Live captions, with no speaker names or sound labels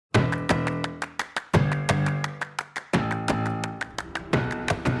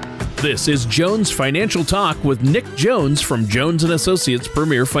This is Jones Financial Talk with Nick Jones from Jones & Associates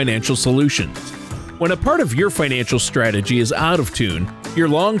Premier Financial Solutions. When a part of your financial strategy is out of tune, your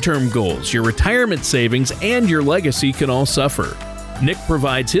long-term goals, your retirement savings, and your legacy can all suffer. Nick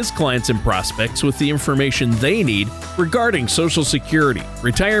provides his clients and prospects with the information they need regarding Social Security,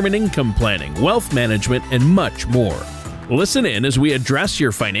 retirement income planning, wealth management, and much more. Listen in as we address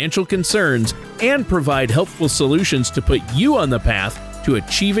your financial concerns and provide helpful solutions to put you on the path to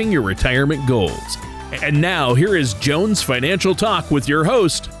achieving your retirement goals. And now, here is Jones Financial Talk with your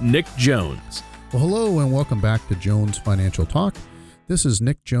host, Nick Jones. Well, hello and welcome back to Jones Financial Talk. This is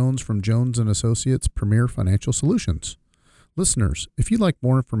Nick Jones from Jones & Associates Premier Financial Solutions. Listeners, if you'd like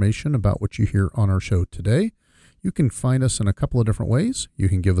more information about what you hear on our show today, you can find us in a couple of different ways. You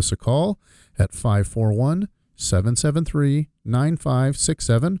can give us a call at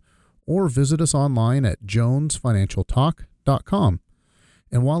 541-773-9567 or visit us online at jonesfinancialtalk.com.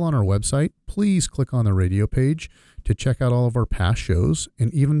 And while on our website, please click on the radio page to check out all of our past shows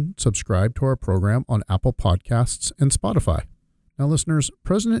and even subscribe to our program on Apple Podcasts and Spotify. Now, listeners,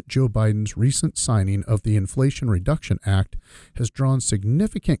 President Joe Biden's recent signing of the Inflation Reduction Act has drawn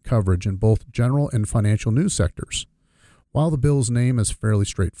significant coverage in both general and financial news sectors. While the bill's name is fairly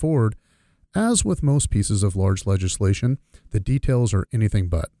straightforward, as with most pieces of large legislation, the details are anything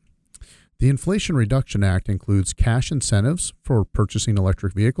but. The Inflation Reduction Act includes cash incentives for purchasing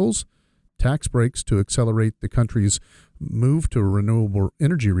electric vehicles, tax breaks to accelerate the country's move to renewable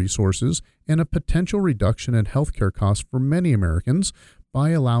energy resources, and a potential reduction in healthcare costs for many Americans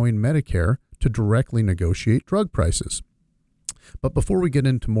by allowing Medicare to directly negotiate drug prices. But before we get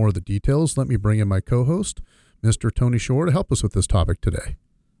into more of the details, let me bring in my co-host, Mr. Tony Shore, to help us with this topic today.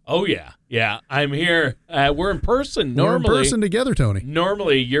 Oh, yeah. I'm here. We're in person. We're in person together, Tony.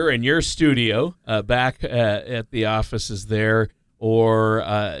 Normally, you're in your studio back at the offices there, or,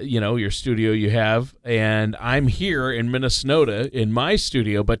 your studio you have. And I'm here in Minnesota in my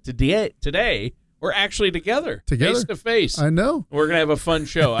studio. But today we're actually together, face to face. I know. We're going to have a fun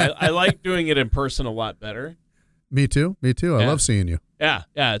show. I like doing it in person a lot better. Me too. I love seeing you. Yeah.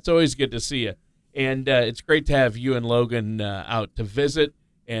 It's always good to see you. And it's great to have you and Logan out to visit.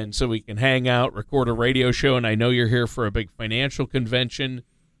 And so we can hang out, record a radio show, and I know you're here for a big financial convention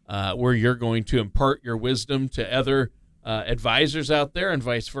where you're going to impart your wisdom to other advisors out there and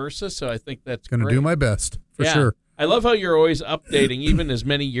vice versa. So I think that's going to do my best, for sure. I love how you're always updating, even as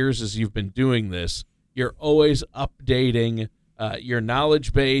many years as you've been doing this. You're always updating your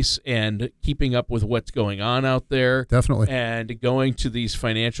knowledge base and keeping up with what's going on out there. Definitely. And going to these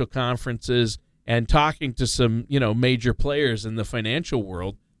financial conferences and talking to some, major players in the financial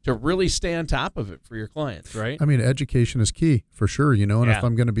world to really stay on top of it for your clients, right? I mean, education is key for sure, and if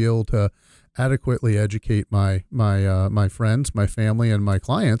I'm going to be able to adequately educate my friends, my family, and my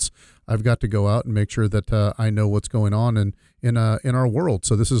clients, I've got to go out and make sure that I know what's going on in our world.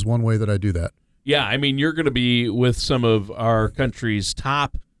 So this is one way that I do that. Yeah, I mean, you're going to be with some of our country's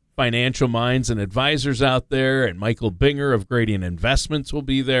top financial minds and advisors out there, and Michael Binger of Gradient Investments will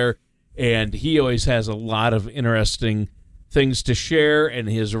be there. And he always has a lot of interesting things to share, and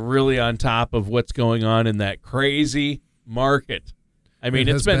he is really on top of what's going on in that crazy market. I mean,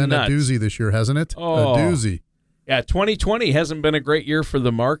 it's been nuts. A doozy this year, hasn't it? Oh, a doozy. Yeah, 2020 hasn't been a great year for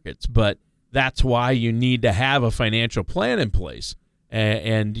the markets, but that's why you need to have a financial plan in place,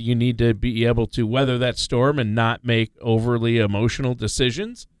 and you need to be able to weather that storm and not make overly emotional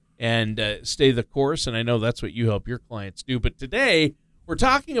decisions and stay the course, and I know that's what you help your clients do. But today, we're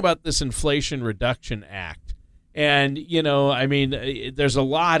talking about this Inflation Reduction Act, and, there's a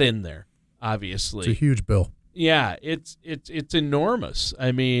lot in there, obviously. It's a huge bill. Yeah, it's enormous.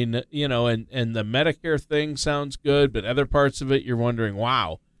 I mean, and the Medicare thing sounds good, but other parts of it, you're wondering,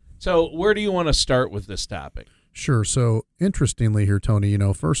 wow. So where do you want to start with this topic? Sure. So interestingly here, Tony,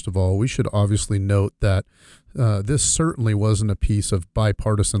 first of all, we should obviously note that this certainly wasn't a piece of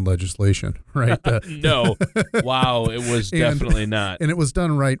bipartisan legislation, right? No. Wow. It was definitely not. And it was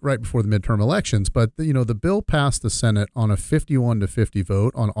done right before the midterm elections. But, the bill passed the Senate on a 51-50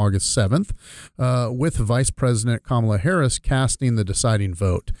 vote on August 7th, with Vice President Kamala Harris casting the deciding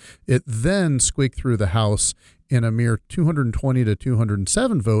vote. It then squeaked through the House in a mere 220 to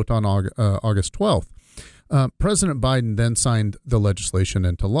 207 vote on August 12th. President Biden then signed the legislation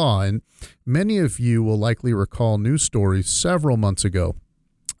into law, and many of you will likely recall news stories several months ago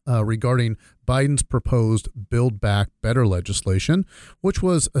regarding Biden's proposed Build Back Better legislation, which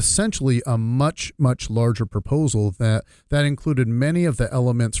was essentially a much, much larger proposal that included many of the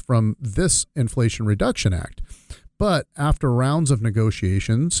elements from this Inflation Reduction Act. But after rounds of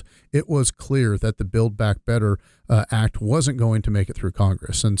negotiations, it was clear that the Build Back Better Act wasn't going to make it through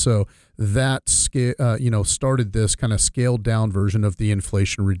Congress. And so that started this kind of scaled down version of the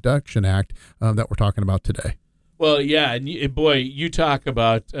Inflation Reduction Act that we're talking about today. Well, yeah, and boy, you talk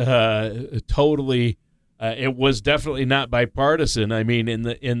about totally. It was definitely not bipartisan. I mean, in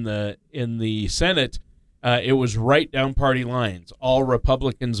the Senate, it was right down party lines. All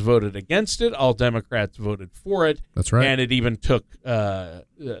Republicans voted against it. All Democrats voted for it. That's right. And it even took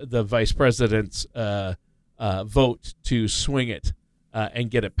the vice president's vote to swing it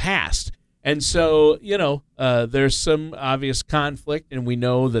and get it passed. And so, there's some obvious conflict, and we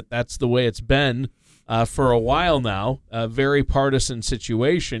know that that's the way it's been for a while now. A very partisan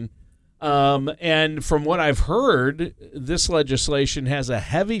situation. And from what I've heard, this legislation has a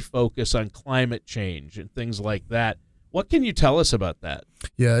heavy focus on climate change and things like that. What can you tell us about that?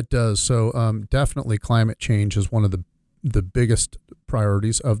 Yeah, it does. So definitely climate change is one of the biggest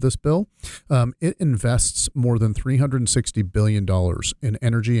priorities of this bill. It invests more than $360 billion in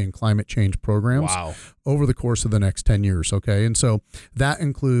energy and climate change programs over the course of the next 10 years. Okay. And so that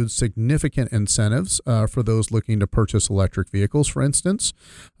includes significant incentives for those looking to purchase electric vehicles, for instance.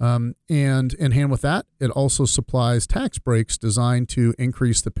 And in hand with that, it also supplies tax breaks designed to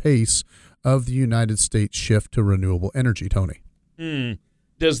increase the pace of the United States shift to renewable energy, Tony.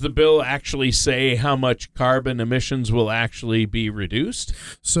 Does the bill actually say how much carbon emissions will actually be reduced?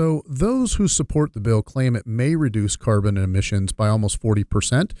 So those who support the bill claim it may reduce carbon emissions by almost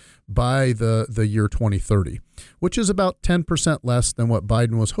 40% by the year 2030, which is about 10% less than what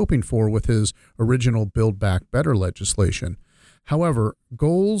Biden was hoping for with his original Build Back Better legislation. However,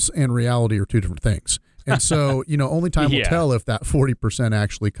 goals and reality are two different things. And so, only time will tell if that 40%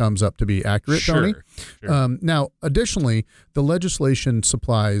 actually comes up to be accurate, Tony. Sure. Now, additionally, the legislation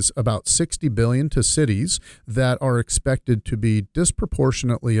supplies about $60 billion to cities that are expected to be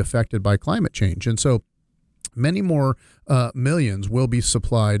disproportionately affected by climate change. And so many more millions will be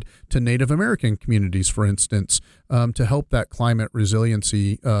supplied to Native American communities, for instance, to help that climate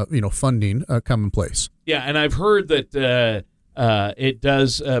resiliency, funding come in place. Yeah, and I've heard that it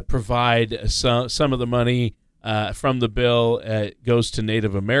does provide some of the money from the bill goes to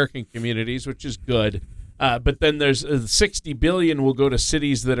Native American communities, which is good. But then there's $60 billion will go to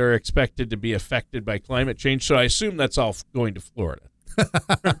cities that are expected to be affected by climate change. So I assume that's all going to Florida,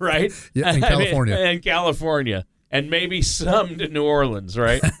 right? Yeah, and California. And California. And maybe some to New Orleans,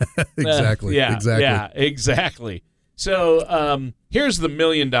 right? Exactly. Yeah, exactly. So here's the $1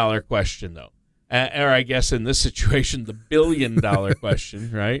 million question, though. Or I guess in this situation, the $1 billion question,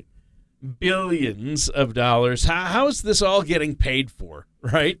 right? Billions of dollars. How is this all getting paid for,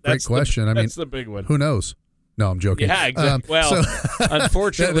 right? Great question. That's the big one. Who knows? No, I'm joking. Yeah, exactly.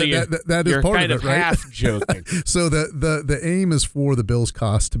 Unfortunately, that is you're part kind of it, right? half joking. So the aim is for the bill's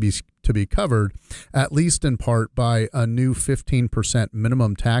costs to be covered, at least in part, by a new 15%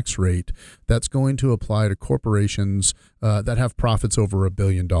 minimum tax rate that's going to apply to corporations that have profits over $1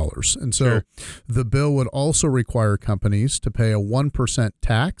 billion. And so the bill would also require companies to pay a 1%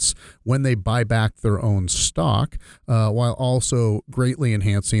 tax when they buy back their own stock, while also greatly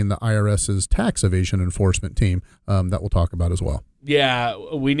enhancing the IRS's tax evasion enforcement team that we'll talk about as well. Yeah,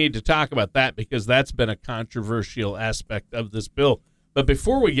 we need to talk about that because that's been a controversial aspect of this bill. But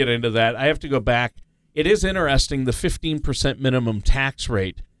before we get into that, I have to go back. It is interesting, the 15% minimum tax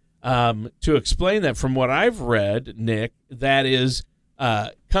rate. To explain that, from what I've read, Nick, that is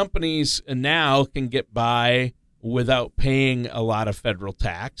companies now can get by without paying a lot of federal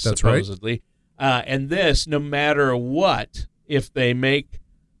tax, That's supposedly. Right. And this, no matter what, if they make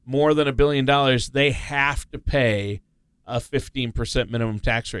more than $1 billion, they have to pay a 15% minimum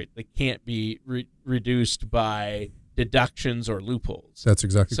tax rate. They can't be reduced by deductions or loopholes. That's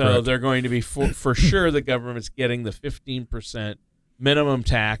exactly correct. So they're going to be, for sure, the government's getting the 15% minimum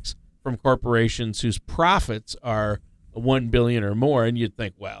tax from corporations whose profits are $1 billion or more. And you'd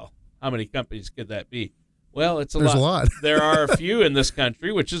think, well, how many companies could that be? Well, there's a lot. There are a few in this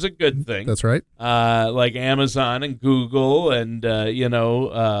country, which is a good thing. That's right. Like Amazon and Google and,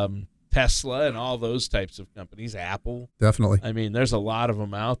 Tesla and all those types of companies, Apple. Definitely. I mean, there's a lot of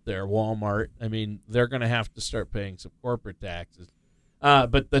them out there. Walmart. I mean, they're going to have to start paying some corporate taxes.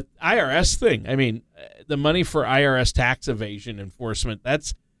 But the IRS thing, I mean, the money for IRS tax evasion enforcement,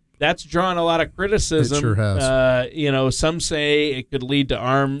 that's drawn a lot of criticism. It sure has. Some say it could lead to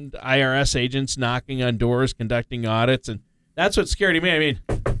armed IRS agents knocking on doors, conducting audits, and that's what scared me. I mean,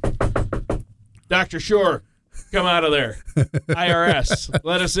 Dr. Shore, come out of there. IRS,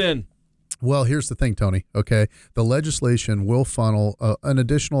 let us in. Well, here's the thing, Tony. Okay, the legislation will funnel an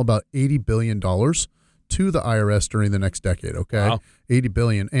additional about $80 billion to the IRS during the next decade. Okay. Wow. 80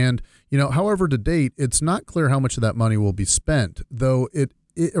 billion. And, however, to date, it's not clear how much of that money will be spent, though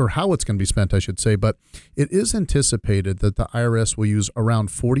or how it's going to be spent, I should say, but it is anticipated that the IRS will use around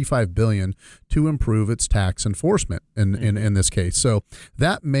 $45 billion to improve its tax enforcement in this case. So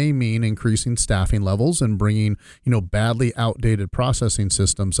that may mean increasing staffing levels and bringing, badly outdated processing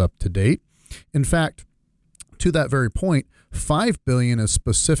systems up to date. In fact, to that very point, $5 billion is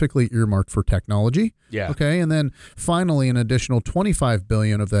specifically earmarked for technology. Yeah. Okay. And then finally, an additional $25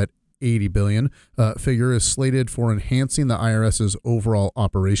 billion of that $80 billion figure is slated for enhancing the IRS's overall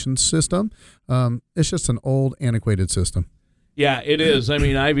operations system. It's just an old, antiquated system. Yeah, it is. I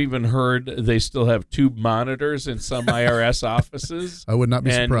mean, I've even heard they still have tube monitors in some IRS offices. I would not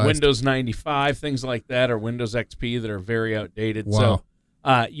be surprised. And Windows 95, things like that, or Windows XP that are very outdated. Wow.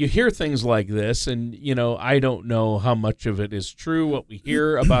 So you hear things like this, and, I don't know how much of it is true, what we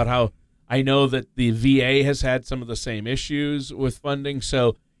hear about how I know that the VA has had some of the same issues with funding.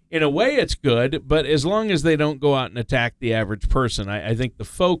 So in a way, it's good, but as long as they don't go out and attack the average person, I think the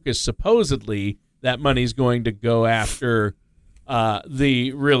focus, supposedly, that money's going to go after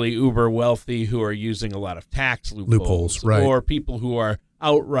the really uber wealthy who are using a lot of tax loopholes, right, or people who are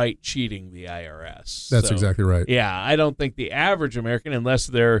outright cheating the IRS. That's exactly right. Yeah, I don't think the average American, unless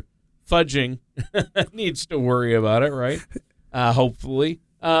they're fudging, needs to worry about it, right? Hopefully.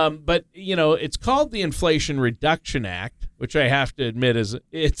 But, it's called the Inflation Reduction Act, which I have to admit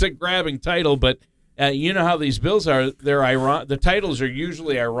it's a grabbing title, but you know how these bills are. The titles are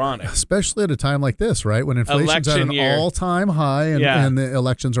usually ironic. Especially at a time like this, right? When inflation's at an all-time high and the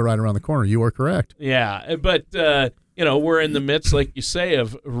elections are right around the corner. You are correct. Yeah, but, we're in the midst, like you say,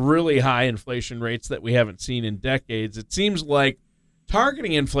 of really high inflation rates that we haven't seen in decades. It seems like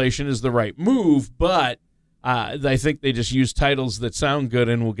targeting inflation is the right move, but I think they just use titles that sound good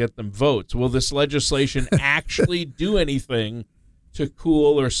and will get them votes. Will this legislation actually do anything to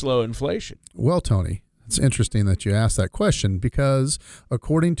cool or slow inflation? Well, Tony, it's interesting that you asked that question because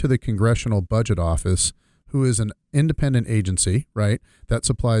according to the Congressional Budget Office, who is an independent agency, right, that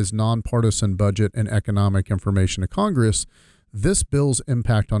supplies nonpartisan budget and economic information to Congress, this bill's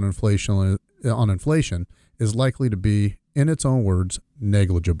impact on inflation is likely to be, in its own words,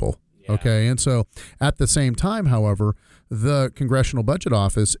 negligible. Yeah. Okay. And so at the same time, however, the Congressional Budget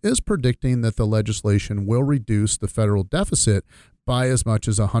Office is predicting that the legislation will reduce the federal deficit by as much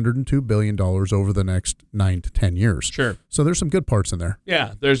as $102 billion over the next 9 to 10 years. Sure. So there's some good parts in there.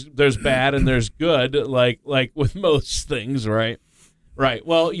 Yeah, there's bad and there's good, like with most things, right? Right.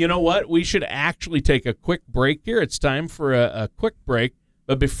 Well, you know what? We should actually take a quick break here. It's time for a quick break.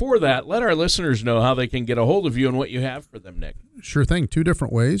 But before that, let our listeners know how they can get a hold of you and what you have for them, Nick. Sure thing. 2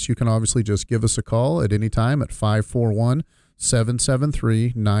 different ways. You can obviously just give us a call at any time at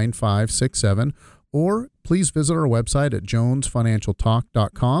 541-773-9567, or please visit our website at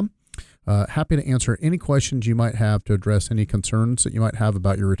jonesfinancialtalk.com. Happy to answer any questions you might have to address any concerns that you might have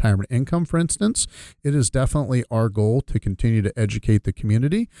about your retirement income, for instance. It is definitely our goal to continue to educate the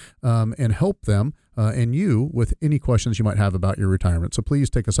community and help them and you with any questions you might have about your retirement. So please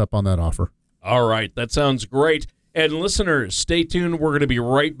take us up on that offer. All right. That sounds great. And listeners, stay tuned. We're going to be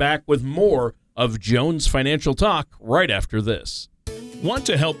right back with more of Jones Financial Talk right after this. Want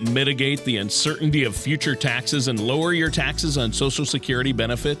to help mitigate the uncertainty of future taxes and lower your taxes on Social Security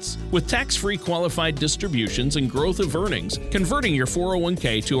benefits? With tax-free qualified distributions and growth of earnings, converting your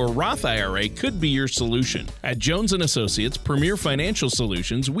 401k to a Roth IRA could be your solution. At Jones & Associates Premier Financial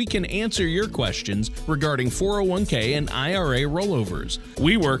Solutions, we can answer your questions regarding 401k and IRA rollovers.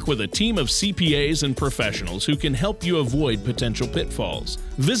 We work with a team of CPAs and professionals who can help you avoid potential pitfalls.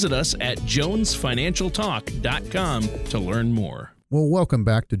 Visit us at jonesfinancialtalk.com to learn more. Well, welcome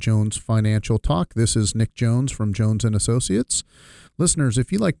back to Jones Financial Talk. This is Nick Jones from Jones & Associates. Listeners,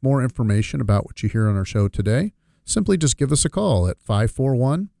 if you'd like more information about what you hear on our show today, simply just give us a call at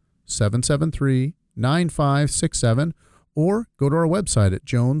 541-773-9567 or go to our website at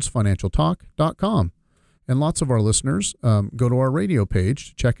jonesfinancialtalk.com. And lots of our listeners go to our radio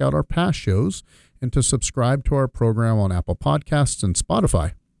page to check out our past shows and to subscribe to our program on Apple Podcasts and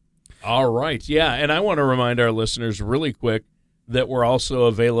Spotify. All right. Yeah, and I want to remind our listeners really quick that we're also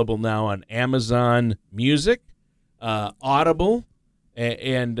available now on Amazon Music, Audible,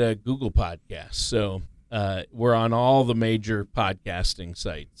 and Google Podcasts. So we're on all the major podcasting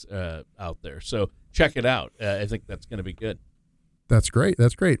sites out there. So check it out. I think that's going to be good. That's great.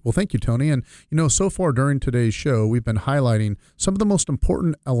 That's great. Well, thank you, Tony. And, so far during today's show, we've been highlighting some of the most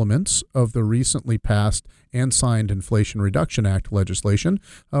important elements of the recently passed and signed Inflation Reduction Act legislation.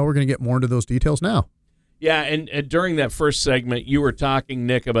 We're going to get more into those details now. Yeah, and during that first segment, you were talking,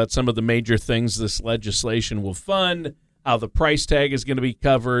 Nick, about some of the major things this legislation will fund, how the price tag is going to be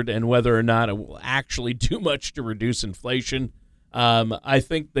covered, and whether or not it will actually do much to reduce inflation. I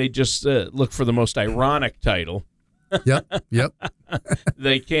think they just look for the most ironic title Yep.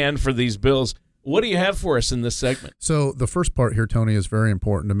 they can for these bills. What do you have for us in this segment? So the first part here, Tony, is very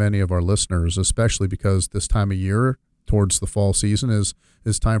important to many of our listeners, especially because this time of year towards the fall season is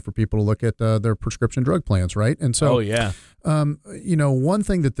time for people to look at their prescription drug plans, right? And so, one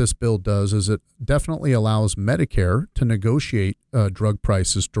thing that this bill does is it definitely allows Medicare to negotiate drug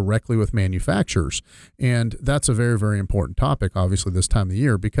prices directly with manufacturers. And that's a very, very important topic, obviously, this time of the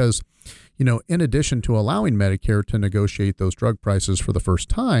year, because, in addition to allowing Medicare to negotiate those drug prices for the first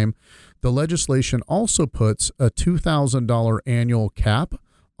time, the legislation also puts a $2,000 annual cap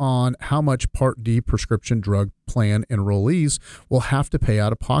on how much Part D prescription drug plan enrollees will have to pay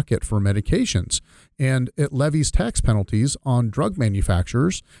out of pocket for medications. And it levies tax penalties on drug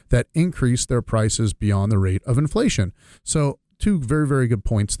manufacturers that increase their prices beyond the rate of inflation. So two very, very good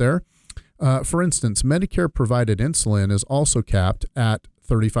points there. For instance, Medicare provided insulin is also capped at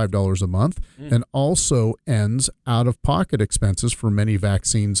 $35 a month and also ends out-of-pocket expenses for many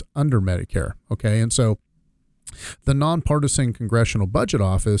vaccines under Medicare. Okay, and so the Nonpartisan Congressional Budget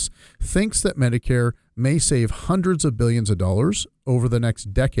Office thinks that Medicare may save hundreds of billions of dollars over the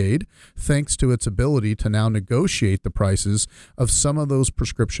next decade thanks to its ability to now negotiate the prices of some of those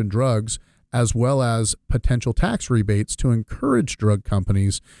prescription drugs, as well as potential tax rebates to encourage drug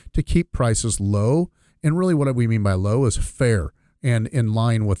companies to keep prices low. And really what we mean by low is fair and in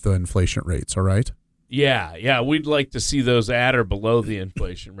line with the inflation rates, all right? Yeah, we'd like to see those at or below the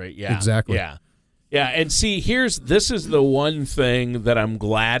inflation rate. Yeah, exactly. Yeah, and see, this is the one thing that I'm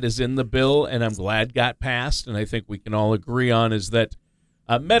glad is in the bill and I'm glad got passed, and I think we can all agree on, is that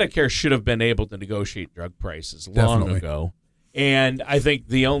Medicare should have been able to negotiate drug prices long ago. And I think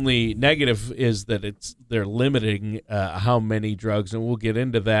the only negative is that they're limiting how many drugs, and we'll get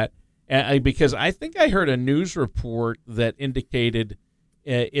into that, because I think I heard a news report that indicated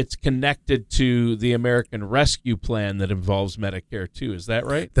it's connected to the American Rescue Plan that involves Medicare too. Is that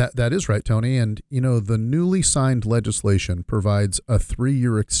right? That is right, Tony. And, the newly signed legislation provides a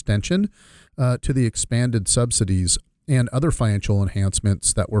 3-year extension to the expanded subsidies and other financial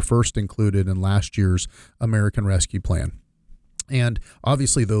enhancements that were first included in last year's American Rescue Plan. And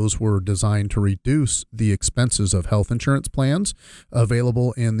obviously those were designed to reduce the expenses of health insurance plans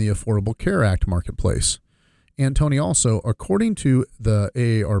available in the Affordable Care Act marketplace. And Tony, also, according to the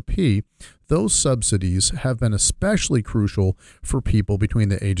AARP, those subsidies have been especially crucial for people between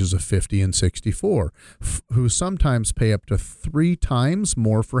the ages of 50 and 64, who sometimes pay up to 3 times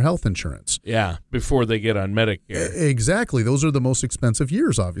more for health insurance. Yeah, before they get on Medicare. Exactly. Those are the most expensive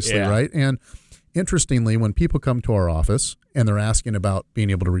years, obviously, right? And interestingly, when people come to our office and they're asking about being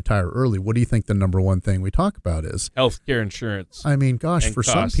able to retire early, what do you think the number one thing we talk about is? Healthcare insurance. I mean, gosh, for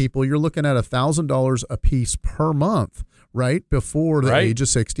some people, you're looking at $1,000 a piece per month, right, before the age of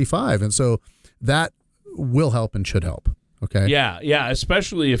 65. And so that will help and should help, okay? Yeah,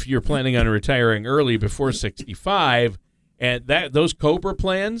 especially if you're planning on retiring early before 65. And those COBRA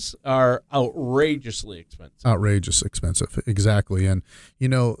plans are outrageously expensive. Outrageous expensive, exactly. And,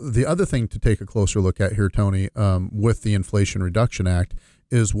 the other thing to take a closer look at here, Tony, with the Inflation Reduction Act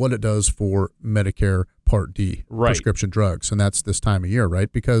is what it does for Medicare Part D prescription drugs. And that's this time of year,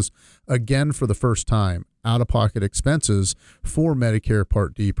 right? Because, again, for the first time, out-of-pocket expenses for Medicare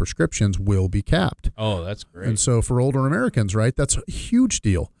Part D prescriptions will be capped. Oh, that's great. And so for older Americans, right, that's a huge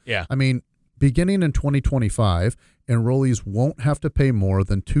deal. Yeah. I mean, beginning in 2025, enrollees won't have to pay more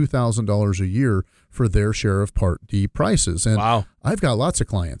than $2,000 a year for their share of Part D prices. And I've got lots of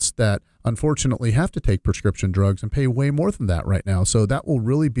clients that unfortunately have to take prescription drugs and pay way more than that right now. So that will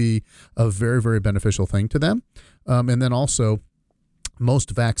really be a very, very beneficial thing to them. And then also,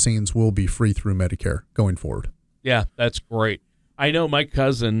 most vaccines will be free through Medicare going forward. Yeah, that's great. I know my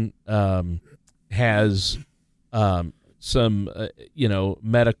cousin has some,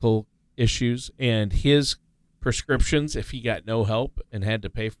 medical issues, and his prescriptions, if he got no help and had to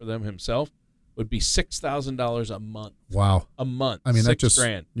pay for them himself, would be $6,000 a month. Wow. A month. I mean, that's just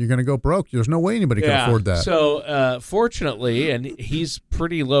 $6,000. You're going to go broke. There's no way anybody can afford that. So fortunately, and he's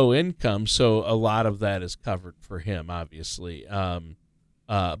pretty low income, so a lot of that is covered for him, obviously.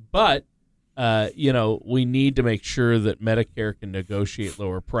 But we need to make sure that Medicare can negotiate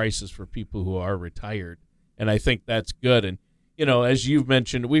lower prices for people who are retired. And I think that's good. And as you've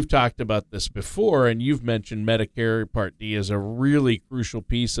mentioned, we've talked about this before, and you've mentioned Medicare Part D is a really crucial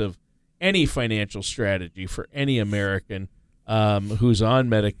piece of any financial strategy for any American who's on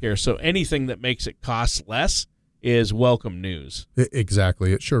Medicare. So anything that makes it cost less is welcome news.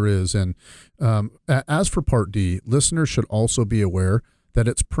 Exactly. It sure is. And as for Part D, listeners should also be aware that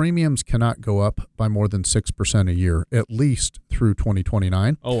its premiums cannot go up by more than 6% a year, at least through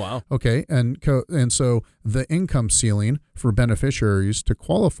 2029. Oh, wow. Okay. And so the income ceiling for beneficiaries to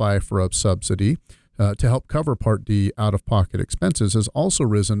qualify for a subsidy to help cover Part D out-of-pocket expenses has also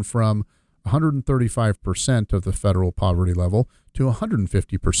risen from 135% of the federal poverty level to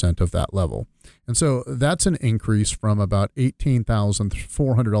 150% of that level. And so that's an increase from about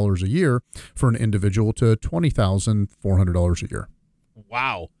 $18,400 a year for an individual to $20,400 a year.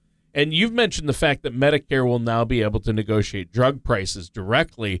 Wow. And you've mentioned the fact that Medicare will now be able to negotiate drug prices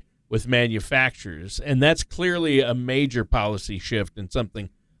directly with manufacturers. And that's clearly a major policy shift and something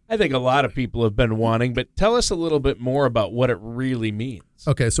I think a lot of people have been wanting. But tell us a little bit more about what it really means.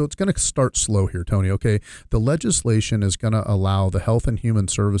 Okay, so it's going to start slow here, Tony. Okay, the legislation is going to allow the Health and Human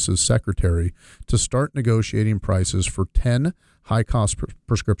Services Secretary to start negotiating prices for 10 high-cost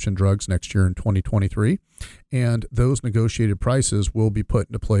prescription drugs next year in 2023, and those negotiated prices will be put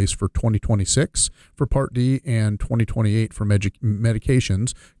into place for 2026 for Part D and 2028 for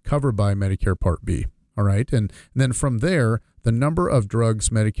medications covered by Medicare Part B. All right, and then from there, the number of drugs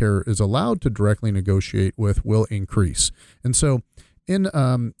Medicare is allowed to directly negotiate with will increase, and so in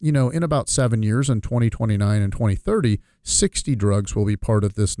about 7 years, in 2029 and 2030, 60 drugs will be part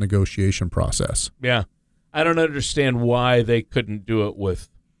of this negotiation process. Yeah. I don't understand why they couldn't do it with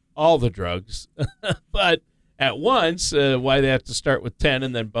all the drugs, but at once, why they have to start with 10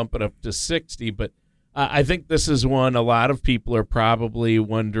 and then bump it up to 60. But I think this is one a lot of people are probably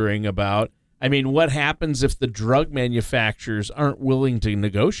wondering about. I mean, what happens if the drug manufacturers aren't willing to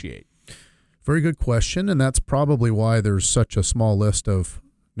negotiate? Very good question, and that's probably why there's such a small list of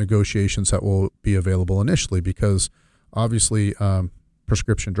negotiations that will be available initially, because obviously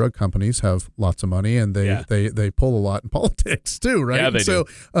prescription drug companies have lots of money, and they pull a lot in politics too, right? Yeah, they do.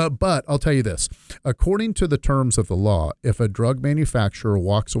 But I'll tell you this. According to the terms of the law, if a drug manufacturer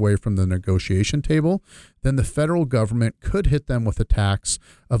walks away from the negotiation table, then the federal government could hit them with a tax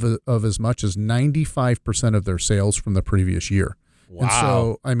of as much as 95% of their sales from the previous year. Wow. And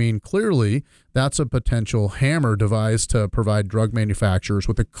so, I mean, clearly that's a potential hammer devised to provide drug manufacturers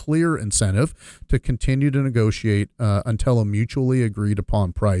with a clear incentive to continue to negotiate until a mutually agreed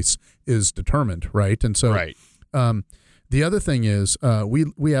upon price is determined, right? And so right. The other thing is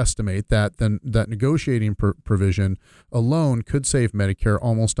we estimate that that negotiating provision alone could save Medicare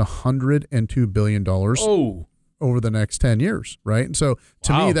almost $102 billion over the next 10 years, right? And so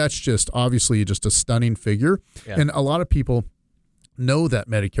to me, that's just obviously just a stunning figure. Yeah. And a lot of people know that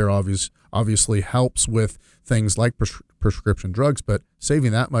Medicare obviously helps with things like prescription drugs, but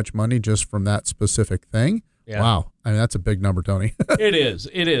saving that much money just from that specific thing, wow. I mean, that's a big number, Tony. It is.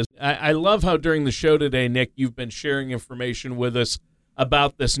 I love how during the show today, Nick, you've been sharing information with us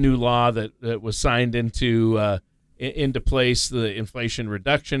about this new law that was signed into place, the Inflation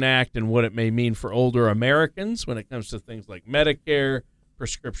Reduction Act, and what it may mean for older Americans when it comes to things like Medicare,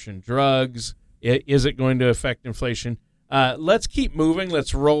 prescription drugs. Is it going to affect inflation? Let's keep moving.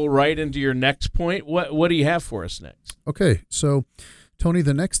 Let's roll right into your next point. What do you have for us next? Okay, so Tony,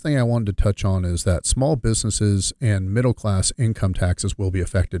 the next thing I wanted to touch on is that small businesses and middle-class income taxes will be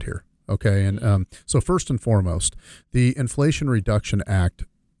affected here. Okay, and so first and foremost, the Inflation Reduction Act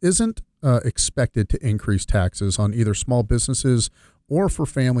isn't expected to increase taxes on either small businesses or for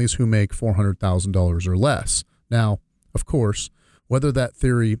families who make $400,000 or less. Now, of course, whether that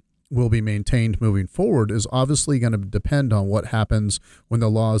theory will be maintained moving forward is obviously going to depend on what happens when the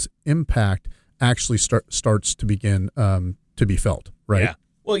law's impact actually starts to begin to be felt, right? Yeah.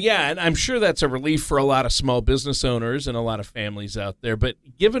 Well, yeah, and I'm sure that's a relief for a lot of small business owners and a lot of families out there. But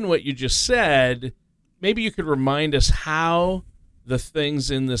given what you just said, maybe you could remind us how the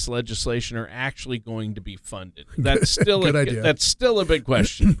things in this legislation are actually going to be funded. That's still Good idea. That's still a big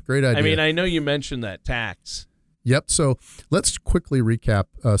question. Great idea. I mean, I know you mentioned that tax. Yep. So let's quickly recap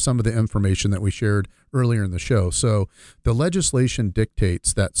some of the information that we shared earlier in the show. So the legislation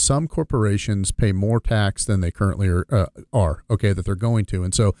dictates that some corporations pay more tax than they currently are, that they're going to.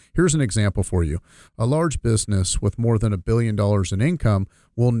 And so here's an example for you. A large business with more than $1 billion in income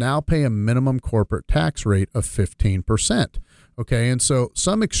will now pay a minimum corporate tax rate of 15%. Okay, and so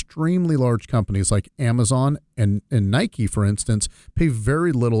some extremely large companies like Amazon and Nike, for instance, pay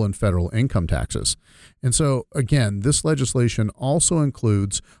very little in federal income taxes. And so, again, this legislation also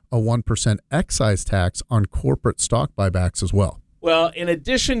includes a 1% excise tax on corporate stock buybacks as well. Well, in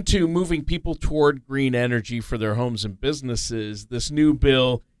addition to moving people toward green energy for their homes and businesses, this new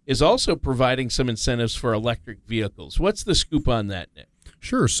bill is also providing some incentives for electric vehicles. What's the scoop on that, Nick?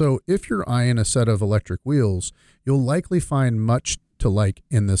 Sure. So if you're eyeing a set of electric wheels, you'll likely find much to like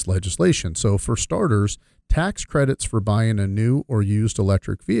in this legislation. So for starters, tax credits for buying a new or used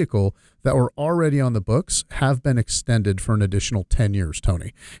electric vehicle that were already on the books have been extended for an additional 10 years,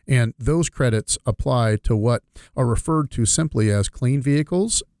 Tony. And those credits apply to what are referred to simply as clean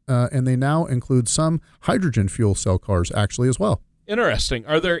vehicles, and they now include some hydrogen fuel cell cars actually as well. Interesting.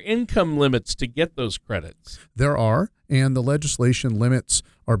 Are there income limits to get those credits? There are, and the legislation limits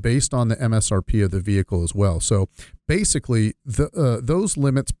are based on the MSRP of the vehicle as well. So basically, those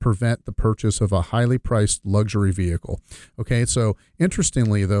limits prevent the purchase of a highly priced luxury vehicle. Okay, so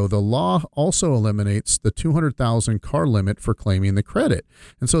interestingly, though, the law also eliminates the $200,000 car limit for claiming the credit.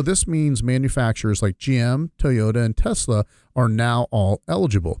 And so this means manufacturers like GM, Toyota, and Tesla are now all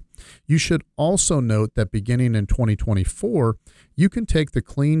eligible. You should also note that beginning in 2024, you can take the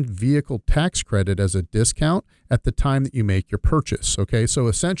clean vehicle tax credit as a discount at the time that you make your purchase. Okay, so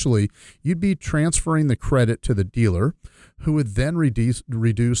essentially, you'd be transferring the credit to the dealer, who would then reduce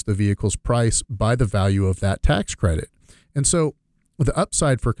the vehicle's price by the value of that tax credit. And so the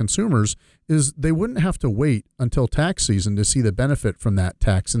upside for consumers is they wouldn't have to wait until tax season to see the benefit from that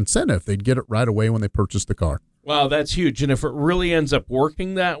tax incentive. They'd get it right away when they purchase the car. Wow, that's huge. And if it really ends up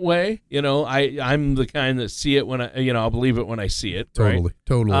working that way, I'm the kind that see it when I'll believe it when I see it. Totally, right?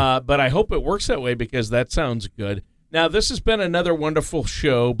 totally. But I hope it works that way because that sounds good. Now, this has been another wonderful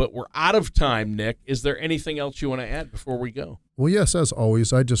show, but we're out of time, Nick. Is there anything else you want to add before we go? Well, yes, as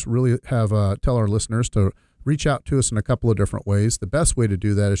always, I just really have tell our listeners to reach out to us in a couple of different ways. The best way to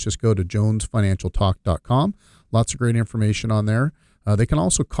do that is just go to jonesfinancialtalk.com. Lots of great information on there. They can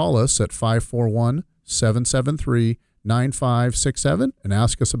also call us at 541-773-9567 and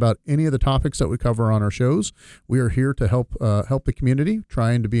ask us about any of the topics that we cover on our shows. We are here to help the community,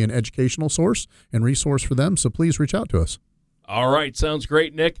 trying to be an educational source and resource for them. So please reach out to us. All right. Sounds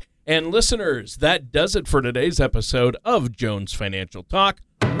great, Nick. And listeners, that does it for today's episode of Jones Financial Talk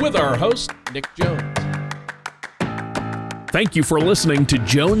with our host, Nick Jones. Thank you for listening to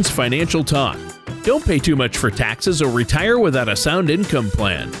Jones Financial Talk. Don't pay too much for taxes or retire without a sound income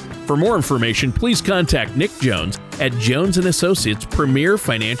plan. For more information, please contact Nick Jones at Jones & Associates Premier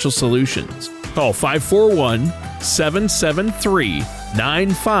Financial Solutions. Call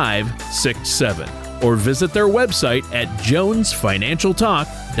 541-773-9567 or visit their website at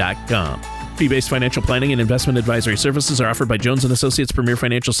jonesfinancialtalk.com. Fee-based financial planning and investment advisory services are offered by Jones & Associates Premier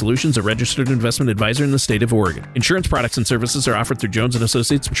Financial Solutions, a registered investment advisor in the state of Oregon. Insurance products and services are offered through Jones &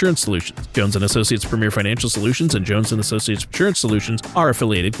 Associates Insurance Solutions. Jones & Associates Premier Financial Solutions and Jones & Associates Insurance Solutions are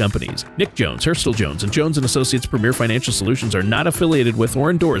affiliated companies. Nick Jones, Hurstel Jones, and Jones & Associates Premier Financial Solutions are not affiliated with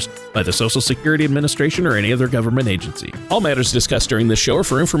or endorsed by the Social Security Administration or any other government agency. All matters discussed during this show are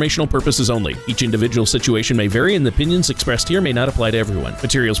for informational purposes only. Each individual situation may vary, and the opinions expressed here may not apply to everyone.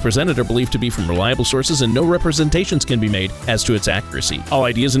 Materials presented are believed to be from reliable sources, and no representations can be made as to its accuracy. All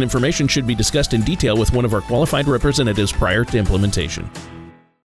ideas and information should be discussed in detail with one of our qualified representatives prior to implementation.